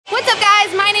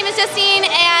Justine,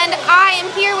 and I am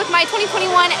here with my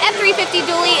 2021 F350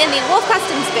 Dually in the Wolf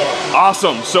Customs booth.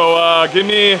 Awesome. So give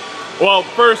me, well,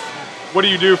 first, what do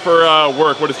you do for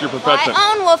work? What is your profession? Well,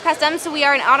 I own Wolf Customs, so we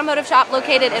are an automotive shop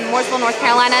located in Mooresville, North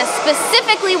Carolina,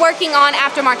 specifically working on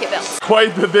aftermarket builds.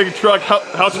 Quite the big truck.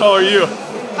 How tall are you?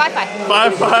 5'5".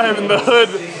 5'5", and the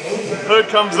hood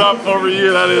comes up over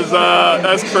you. That is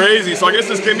that's crazy. So I guess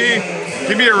just give me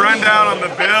a rundown on the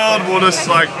build. We'll just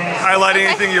like highlight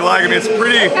anything you like. I mean, it's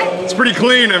pretty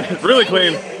clean and really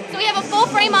clean. So we have a full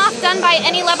frame off done by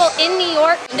AnyLevel in New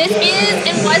York. This is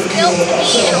and was built to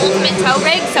be an ultimate tow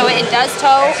rig, so it does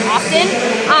tow often.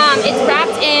 It's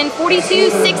wrapped in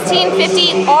 42's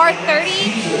 1650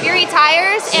 R30 Fury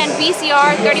tires and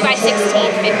BCR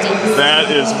 30x1650.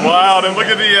 That is wild. And look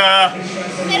at the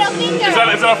is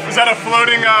that a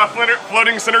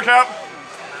floating center cap?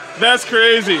 That's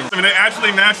crazy. I mean, it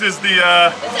actually matches the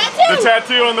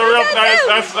tattoo on the real.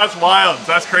 That's wild.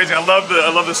 That's crazy. I love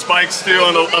the spikes too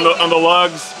on the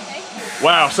lugs.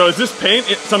 Wow. So is this paint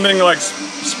something like?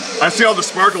 I see all the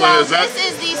sparkle in it. Is that?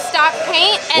 This is the stock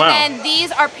paint, and then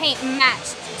these are paint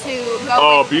matched to go.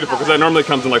 Oh, beautiful! Because that normally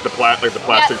comes in like the plastic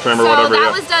trim or whatever. So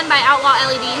that was done by Outlaw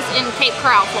LEDs in Cape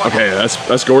Coral, Florida. Okay,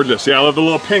 that's gorgeous. Yeah, I love the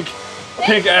little pink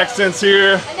accents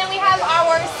here. And then we have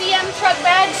our CM truck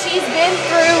badge. She's been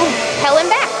through hell and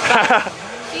back.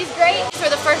 She's great. For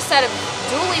the first set of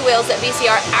dually wheels that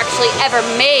BCR actually ever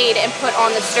made and put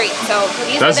on the street. So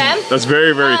these are them. That's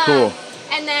very cool.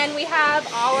 And then we have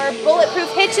our bulletproof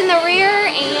hitch in the rear,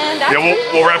 and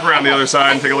we'll wrap around the other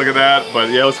side and take a look at that. But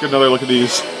yeah, let's get another look at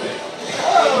these.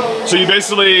 So they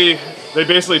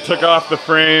basically took off the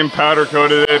frame, powder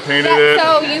coated it, painted it.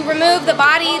 So you remove the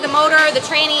body, the motor, the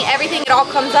tranny, everything, it all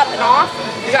comes up and off.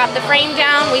 You drop the frame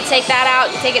down, we take that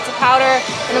out, you take it to powder,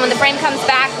 and then when the frame comes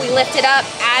back, we lift it up,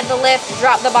 add the lift,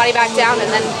 drop the body back down,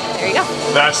 and then there you go.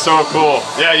 That's so cool.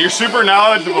 Yeah, you're super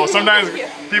knowledgeable. Sometimes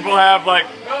people have like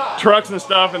trucks and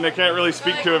stuff and they can't really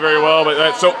speak to it very well,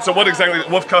 but so what exactly,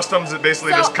 Wolf Customs is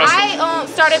basically just custom? I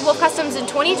started Wolf Customs in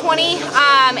 2020,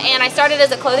 and I started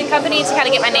as a clothing company to kind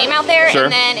of get my name out there. Sure.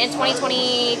 And then in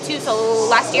 2022, so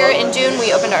last year in June,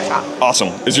 we opened our shop. Awesome.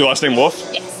 Is your last name Wolf?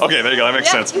 Yes. Okay, there you go. That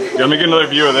makes sense. Yeah, let me get another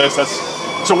view of this.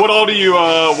 So what all do you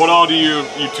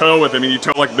tow with? I mean, you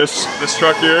tow like this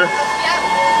truck here? Yep.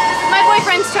 This is my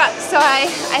boyfriend's truck, so I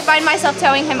find myself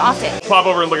towing him often. Pop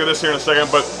over and look at this here in a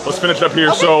second, but let's finish up here.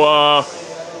 Okay. So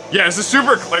yeah, this is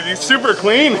super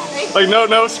clean. Like no,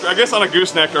 I guess on a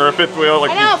gooseneck or a fifth wheel. Like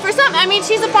I know, for some, I mean,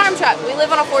 she's a farm truck. We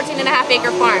live on a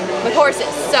 14.5-acre farm with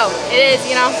horses, so it is,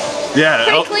 you know,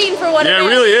 pretty clean for what it is. Yeah, it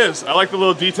really is. I like the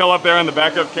little detail up there on the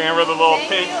backup camera, the little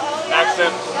pink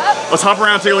accent. Yep. Let's hop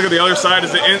around and take a look at the other side.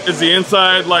 Is the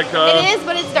inside like? It is,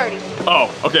 but it's dirty. Oh,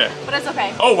 okay. But it's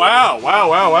okay. Oh, wow.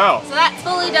 So that's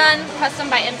fully done, custom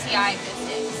by MTI.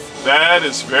 That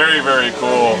is very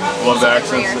cool. Love the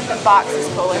accents. The box is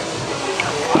cooler.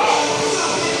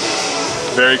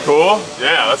 Very cool.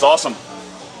 Yeah, that's awesome.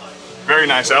 Very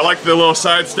nice. I like the little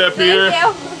side step here.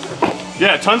 Thank you.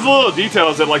 Yeah, tons of little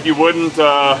details that like you wouldn't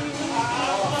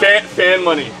fan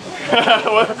money.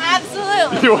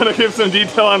 Absolutely. You want to give some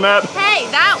detail on that? Hey,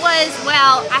 that was,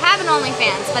 well, I have an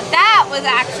OnlyFans, but that was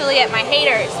actually at my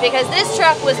haters because this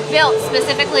truck was built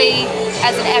specifically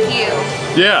as an FU.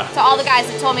 Yeah. To all the guys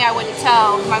that told me I wouldn't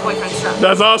tow my boyfriend's truck.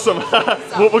 That's awesome.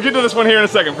 We'll get to this one here in a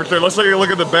second for sure. Let's take a look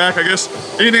at the back, I guess.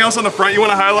 Anything else on the front you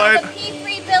want to highlight? The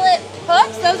P3 billet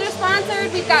hooks, those are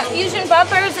sponsored. We've got Fusion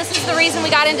bumpers. This is the reason we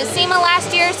got into Sema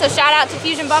last year, so shout out to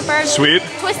Fusion bumpers. Sweet.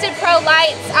 Twisted Pro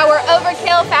lights, our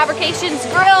Overkill Fabrications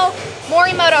grill,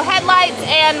 Morimoto headlights,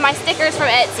 and my stickers from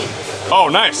Etsy. Oh,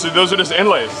 nice. So those are just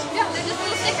inlays. Yeah, they're just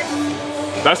little stickers.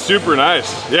 That's super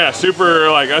nice. Yeah,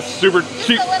 that's super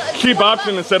cheap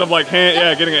option instead of like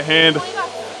getting it hand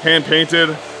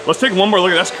painted. Let's take one more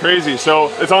look. That's crazy. So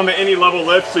it's on the AnyLevel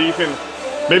lift, so you can.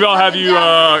 Maybe I'll have you.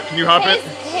 Can you hop it?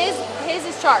 His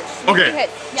is charged. Okay.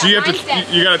 So you have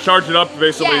you gotta charge it up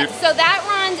basically. Yeah. So that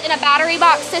runs in a battery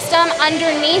box system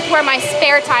underneath where my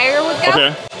spare tire would go.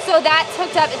 Okay. So that's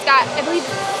hooked up. It's got, I believe,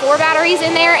 4 batteries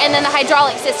in there, and then the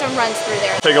hydraulic system runs through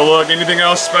there. Take a look. Anything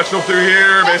else special through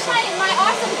here? That's my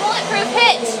awesome bulletproof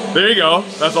hitch. There you go.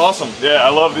 That's awesome. Yeah, I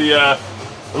love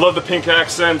the pink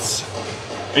accents.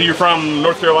 And you're from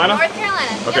North Carolina? North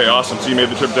Carolina. Okay, yep. Awesome. So you made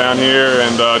the trip down here,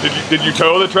 and did you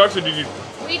tow the trucks, or did you?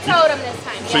 We towed them this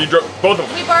time. So you drove both of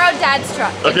them? We borrowed Dad's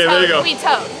truck. Okay, there you go. We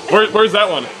towed. Where's that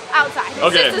one? Outside. It's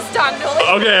okay. just a stock dually.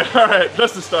 Okay, all right,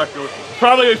 just a stock dually.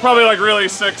 Probably like really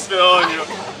sick still. And you,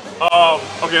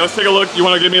 okay, let's take a look. You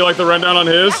want to give me like the rundown on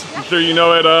his? Yeah. I'm sure you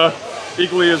know it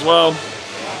equally as well.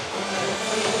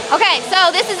 Okay,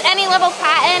 so this is AnyLevel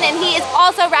Patton, and he is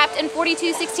also wrapped in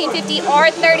 42 1650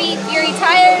 R30 Fury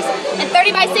tires and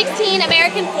 30 by 16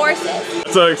 American Forces.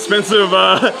 It's expensive.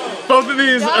 Both of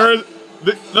these are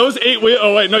those 8 wheels.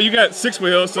 Oh wait, no, you got 6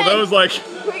 wheels. So those like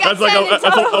that's like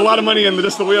a lot of money in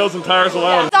just the wheels and tires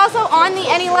alone. It's also on the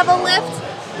AnyLevel lift.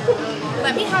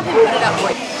 Let me have him put it up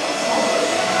for you.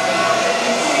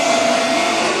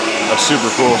 That's super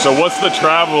cool. So what's the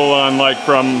travel on like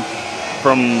from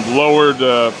lower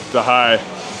to high?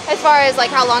 As far as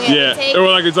like how long it would take? Or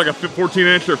like it's like a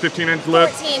 14-inch or 15-inch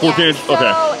lift? 14 inch, so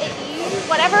okay.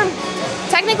 Whatever,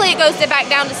 technically it goes back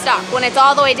down to stock when it's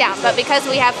all the way down, but because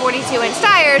we have 42-inch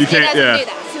tires, it doesn't do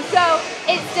that. So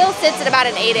it still sits at about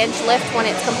an 8-inch lift when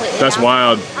it's completely That's down.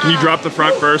 wild. Can you drop the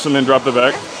front first and then drop the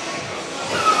back?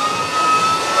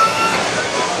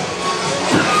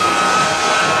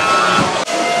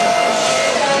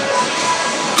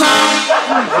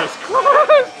 Jesus Christ!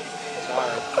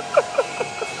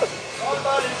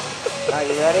 Are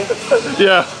you ready?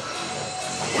 Yeah.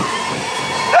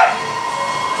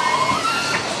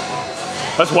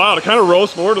 That's wild. It kind of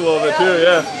rolls forward a little bit too.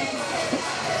 Yeah.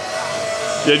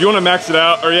 Yeah. If you want to max it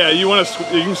out, or you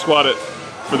can squat it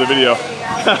for the video.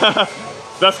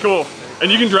 That's cool.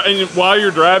 And you can while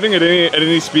you're driving at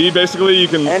any speed, basically you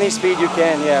can. Any speed you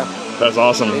can, yeah. That's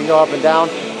awesome. You can go up and down.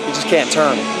 You just can't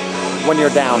turn when you're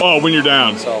down. Oh, when you're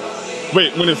down. So.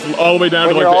 Wait, when it's all the way down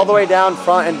when to you're like all the way down,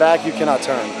 front and back, you cannot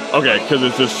turn. Okay, because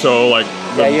it's just so like.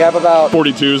 Yeah, you have about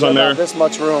 42's on there. This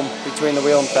much room between the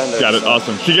wheel and fender. Got it.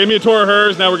 Awesome. She gave me a tour of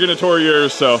hers. Now we're getting a tour of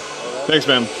yours. So, thanks,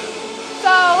 man.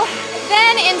 So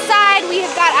then inside we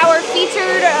have got our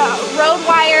featured road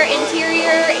wire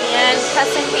interior and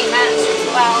custom paint match as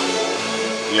well.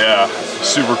 Yeah,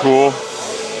 super cool.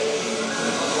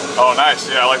 Oh, nice.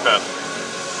 Yeah, I like that.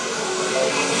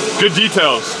 Good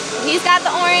details. He's got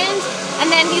the orange, and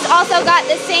then he's also got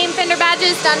the same fender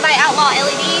badges done by Outlaw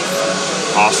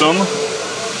LEDs. Awesome.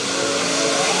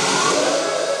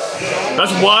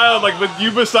 That's wild. Like with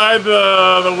you beside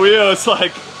the wheel, it's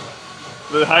like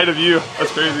the height of you.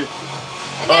 That's crazy.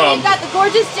 And then we've got the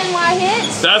gorgeous Gen Y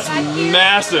hitch. That's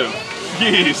massive.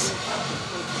 Jeez.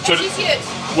 So she's huge.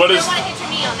 What you is? don't want to hit your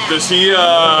knee on that.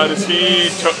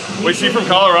 Wait, is he from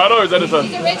Colorado or is that just a?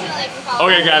 He's originally from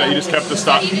Colorado. Okay, got it. He just kept the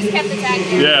stock. So he just kept the tag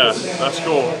here. Yeah, that's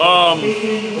cool.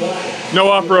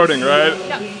 No off-roading, right?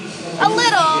 No. A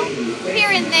little here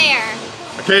and there.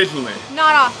 Occasionally.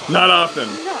 Not often. Not often.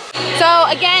 No. So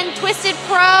again, Twisted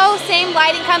Pro, same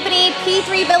lighting company,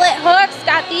 P3 billet hooks,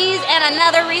 got these, and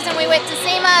another reason we went to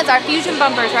Sema is our Fusion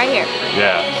bumpers right here.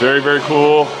 Yeah, very, very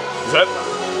cool. Is that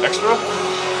extra?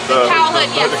 The cowl hood,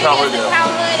 yes. The cowl hood, the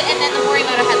cowl hood, and then the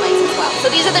Morimoto headlights as well.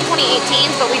 So these are the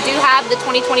 2018s, but we do have the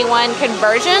 2021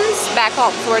 conversions back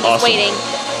home, so we're just waiting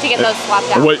to get those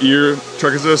swapped out. What year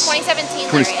truck is this?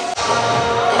 2017 Lariat.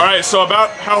 All right, so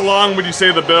about how long would you say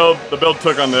the build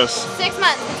took on this? 6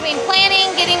 months between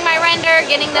planning, getting my render,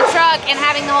 getting the truck, and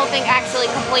having the whole thing actually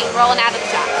complete, rolling out of the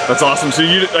shop. That's awesome. So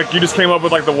you just came up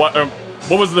with like the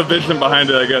what was the vision behind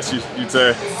it, I guess you'd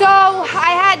say? So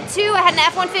I had two. I had an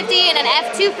F150 and an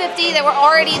F250 that were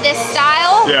already this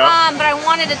style, but I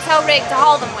wanted a tow rig to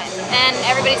haul them with, and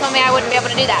everybody told me I wouldn't be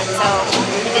able to do that, so.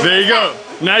 There you go.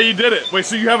 Now you did it. Wait,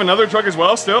 so you have another truck as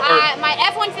well still? My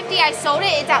F-150, I sold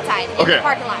it. It's outside in the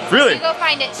parking lot. So really? you go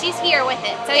find it. She's here with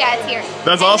it. So yeah, it's here.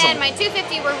 That's awesome. And then my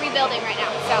 250 we're rebuilding right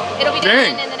now. So it'll be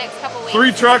done in the next couple weeks.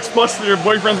 3 trucks plus your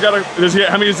boyfriend's got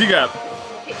how many does he got?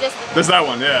 Just that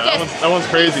one, yeah. That one's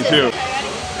crazy too.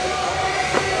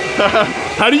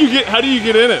 How do you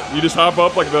get in it? You just hop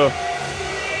up like the.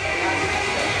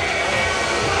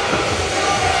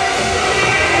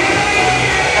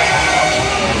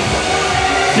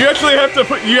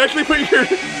 You actually put your.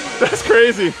 That's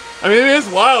crazy. I mean, it is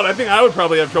wild. I think I would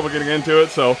probably have trouble getting into it.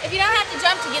 So. If you don't have to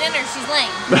jump to get in there, she's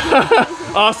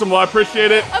lame. Awesome. Well, I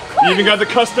appreciate it. Of course. You even got the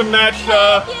custom matched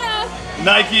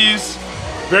Nikes.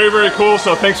 Very, very cool.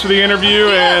 So thanks for the interview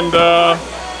and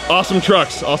awesome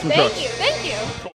trucks. Awesome trucks. Thank you.